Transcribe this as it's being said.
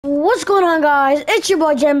What's going on, guys? It's your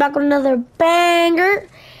boy Jen back with another banger,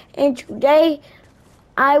 and today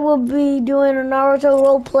I will be doing a Naruto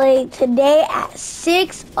roleplay today at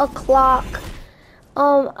 6 o'clock.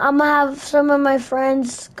 I'm gonna have some of my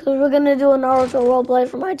friends because we're gonna do a Naruto roleplay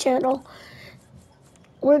for my channel.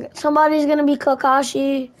 Somebody's gonna be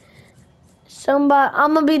Kakashi. I'm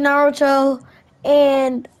gonna be Naruto,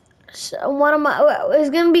 and it's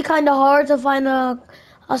gonna be kind of hard to find a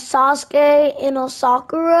Sasuke and a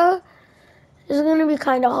Sakura. It's gonna be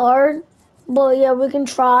kind of hard, but yeah, we can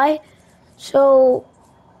try. So,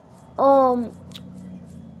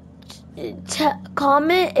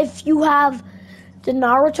 comment if you have the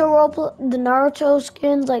the Naruto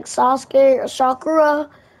skins like Sasuke or Sakura,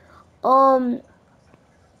 and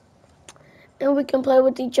we can play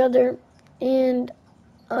with each other. And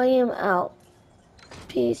I am out.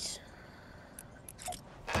 Peace.